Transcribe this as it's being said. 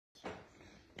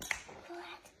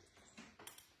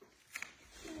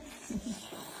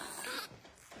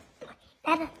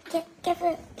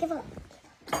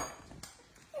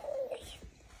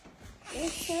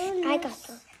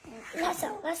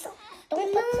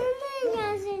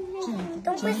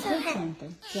Where's her hand?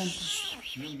 Gentle.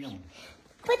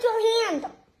 Put your hand.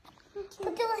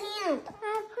 Put your hand.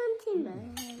 I'm punching my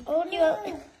hand. Hold your...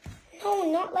 No,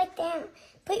 not like that.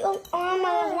 Put your arm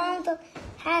around the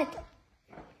head.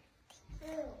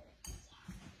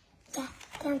 Yeah,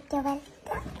 don't do it.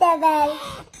 Don't do it.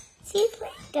 She's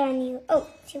right on you. Oh,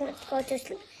 she wants to go to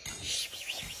sleep.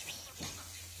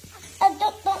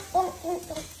 Don't.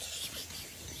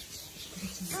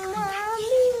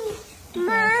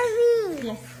 Mommy.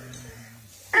 Yes.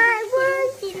 I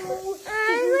want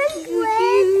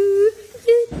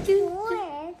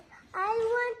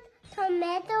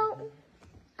tomato. Tomato.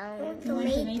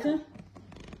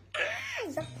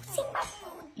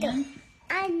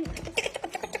 And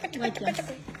Like this.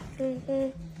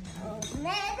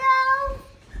 tomato.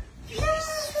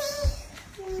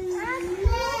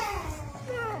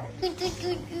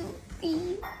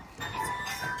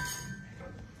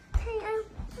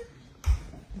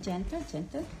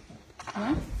 Gentle.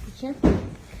 Yeah, be careful.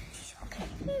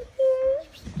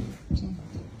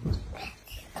 Gentle. Like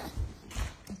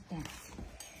that.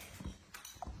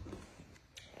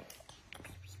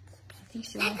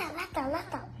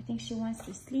 I think she wants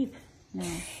to sleep now.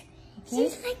 Okay?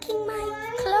 She's liking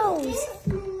my clothes.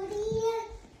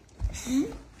 Hmm?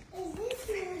 Is this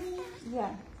movie?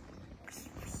 Yeah.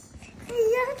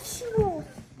 Yuck.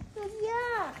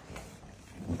 Yuck.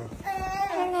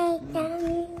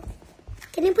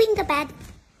 Can you bring the bed?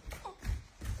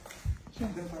 Sure.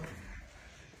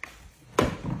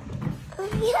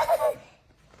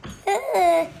 I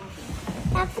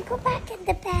have to go back in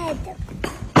the bed.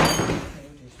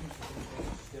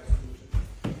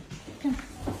 Come,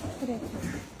 put it.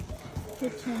 Put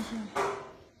it here.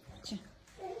 Sure.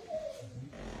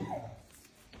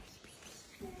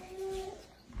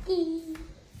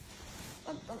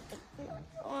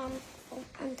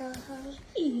 Under her.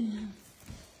 Yeah.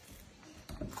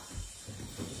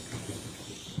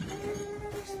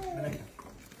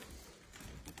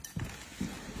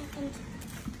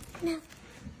 No.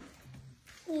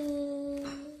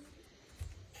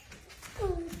 Go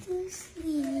to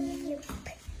sleep.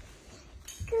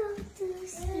 Go to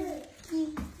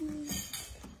sleep.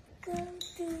 Go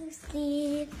to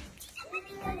sleep.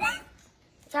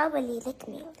 Probably lick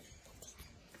me.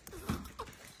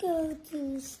 Go to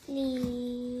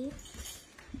sleep.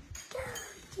 Go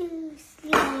to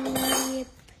sleep.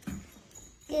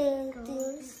 Go to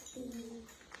sleep.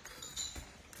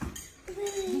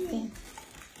 Okay.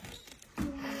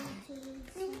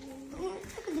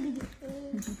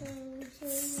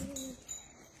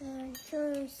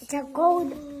 It's a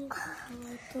gold.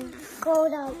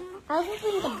 I'll just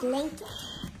bring the blanket.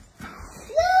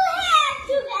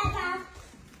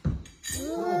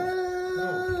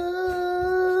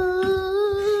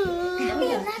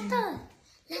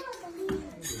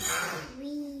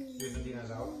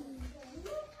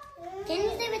 Can you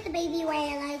stay with the baby while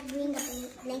I bring a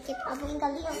blanket? I'll bring a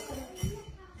little.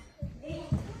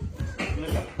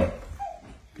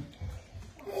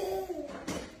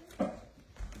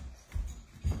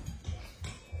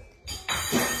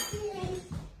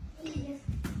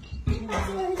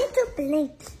 Little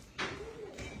plate.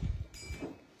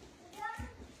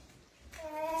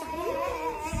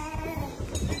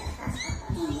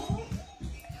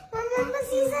 Mama,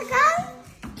 sees a gun?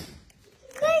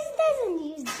 Chris doesn't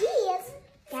use these.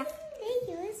 Yeah, they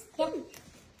use them.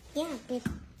 Yeah, but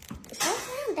it's not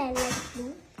that like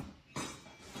blue.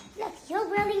 Look, you're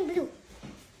wearing blue.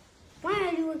 Why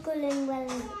are you wearing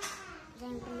blue?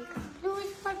 Blue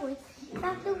is purple.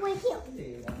 Not blue right here.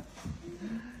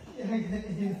 And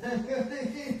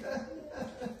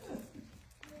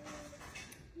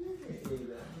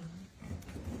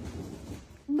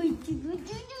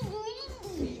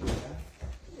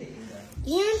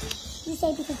you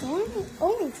say because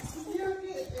orange.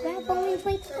 Grab orange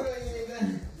right here.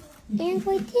 And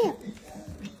right here.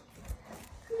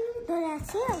 No,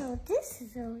 that's yellow. This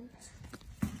is orange.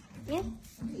 Yeah.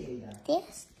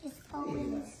 This is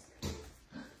orange.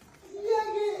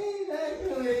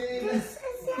 This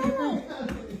is yellow.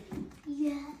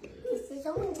 Yeah. This is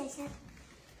orange, I said.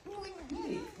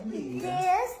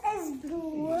 This is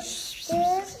blue. This is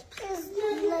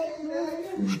light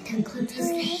blue.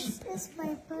 This is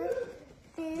purple.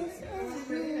 This is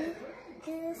blue.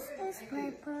 This is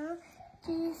purple.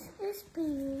 This is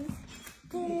pink.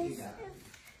 This is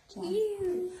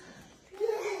you.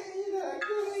 This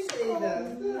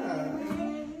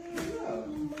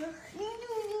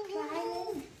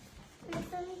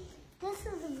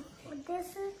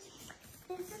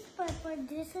is purple.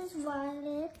 This is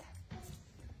violet.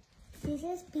 This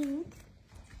is pink.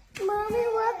 Mommy,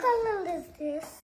 what color is this?